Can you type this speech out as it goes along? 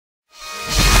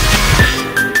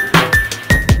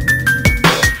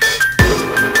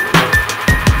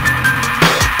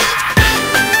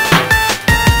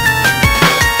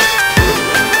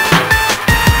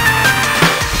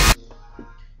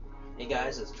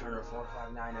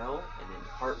Turner4590, and in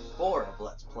part 4 of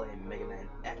Let's Play Megaman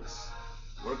X,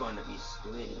 we're going to be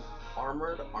doing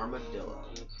Armored Armadillo,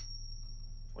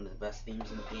 one of the best themes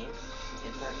in the game.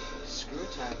 In fact, Screw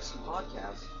Attack's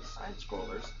podcast, Side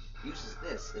Scrollers, uses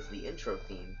this as the intro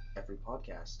theme every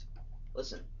podcast.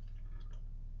 Listen.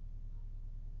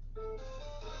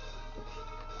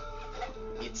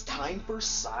 It's time for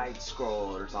Side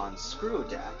Scrollers on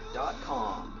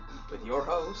ScrewAttack.com with your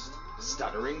host,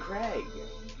 Stuttering Craig.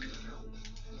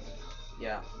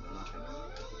 Yeah,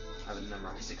 I haven't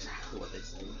memorized exactly what they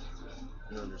say.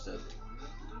 I know there's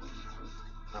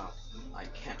I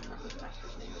can't remember the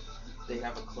actor's name. They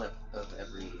have a clip of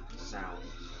every sound,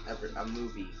 a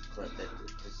movie clip that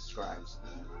describes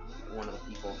one of the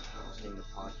people hosting the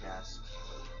podcast.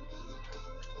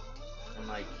 And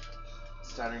like,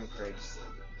 Stuttering Craig's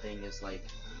thing is like,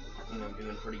 I think I'm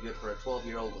doing pretty good for a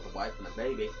 12-year-old with a wife and a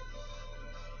baby.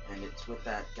 And it's with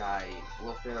that guy,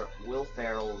 Will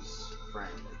Ferrell's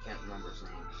friend. I can't remember his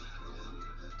name.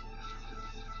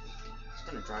 It's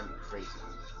gonna drive me crazy.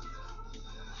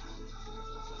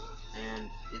 And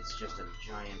it's just a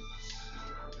giant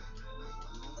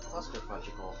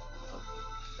clusterfudgicle of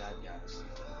bad guys.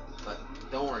 But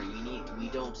don't worry, we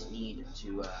don't need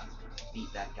to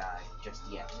beat that guy just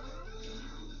yet.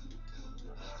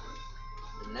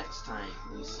 The next time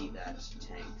we see that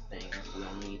tank thing,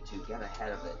 we'll need to get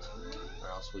ahead of it, or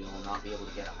else we will not be able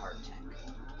to get a hard tank.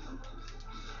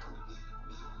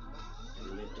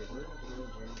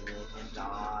 And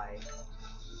die.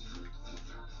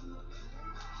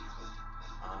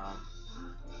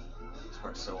 This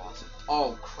part's so awesome.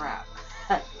 Oh crap!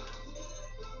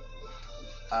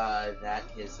 That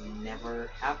has never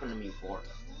happened to me before.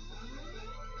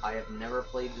 I have never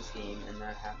played this game, and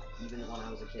that happened. Even when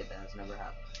I was a kid, that has never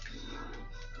happened.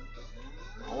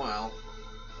 Oh well.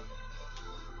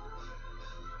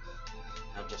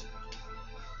 Now just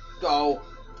go.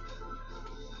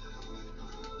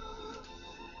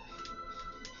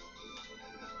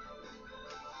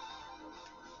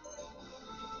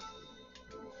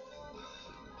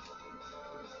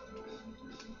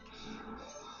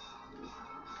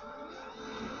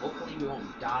 Hopefully we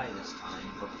won't die this time,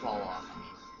 or fall off.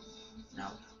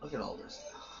 Now, look at all this.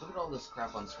 Look at all this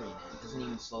crap on screen, and it doesn't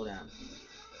even slow down.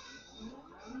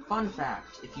 Fun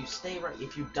fact, if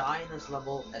you die in this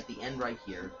level at the end right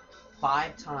here,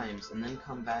 5 times, and then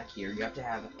come back here, you have to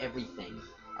have everything,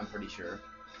 I'm pretty sure.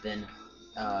 Then,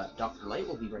 Dr. Light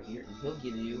will be right here, and he'll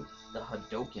give you the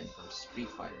Hadouken from Street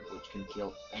Fighter, which can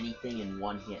kill anything in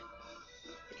one hit.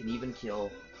 It can even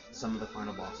kill some of the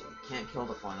final bosses. It can't kill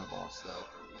the final boss, though,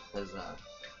 because,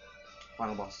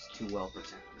 final boss is too well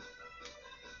protected.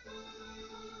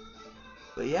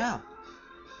 But yeah,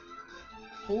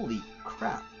 holy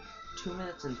crap, 2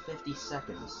 minutes and 50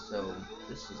 seconds, so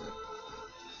this is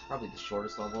probably the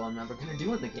shortest level I'm ever gonna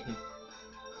do in the game.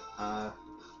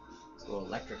 Let's go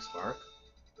Electric Spark.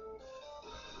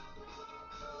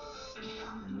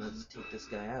 And let's take this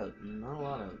guy out. Not a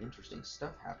lot of interesting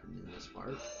stuff happened in this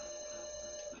part.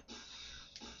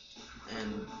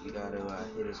 And you gotta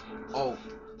hit his... Oh!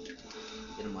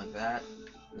 Hit him like that,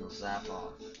 and he'll zap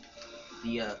off.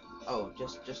 The,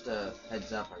 just a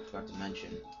heads up, I forgot to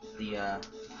mention. The,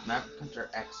 Megaman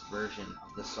X version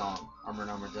of the song, Armored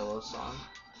Armadillo song,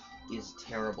 is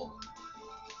terrible.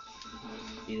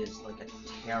 It is like a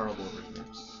terrible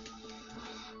remix.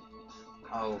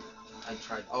 Oh, I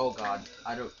tried. Oh god,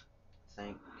 I don't...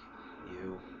 Thank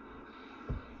you.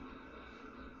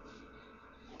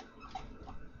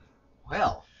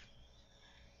 Well.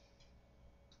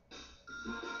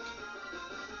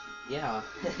 Yeah.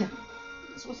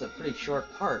 This was a pretty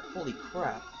short part. Holy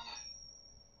crap.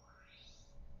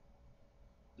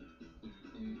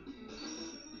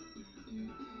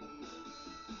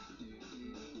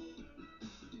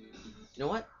 You know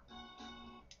what?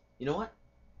 You know what?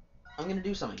 I'm gonna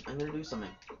do something.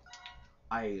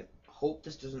 I hope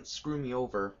this doesn't screw me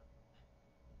over.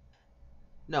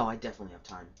 No, I definitely have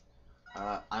time.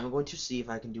 I'm going to see if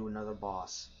I can do another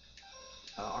boss.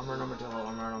 Armored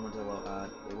Armadillo,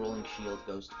 the Rolling Shield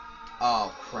Ghost.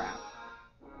 Oh, crap.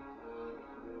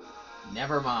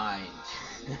 Never mind.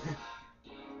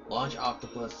 Launch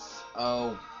Octopus.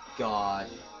 Oh, God.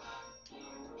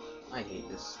 I hate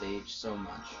this stage so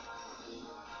much.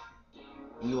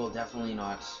 We will definitely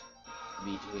not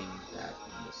be doing that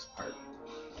in this part.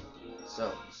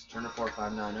 So, it's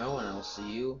Turner4590, and I will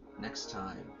see you next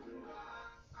time.